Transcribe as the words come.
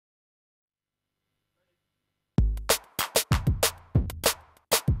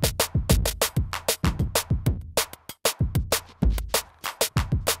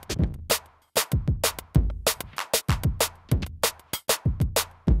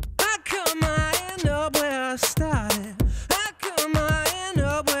up where I started? How come I end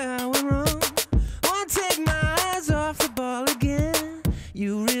up where I went wrong? Won't take my eyes off the ball again.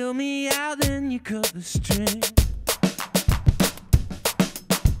 You reel me out, then you cut the string.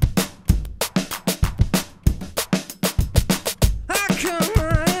 How come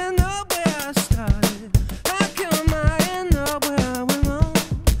I end up where I started? How come I end up where I went wrong?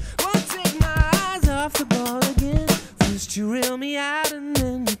 Won't take my eyes off the ball again. First you reel me out and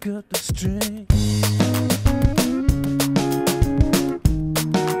then you cut the string.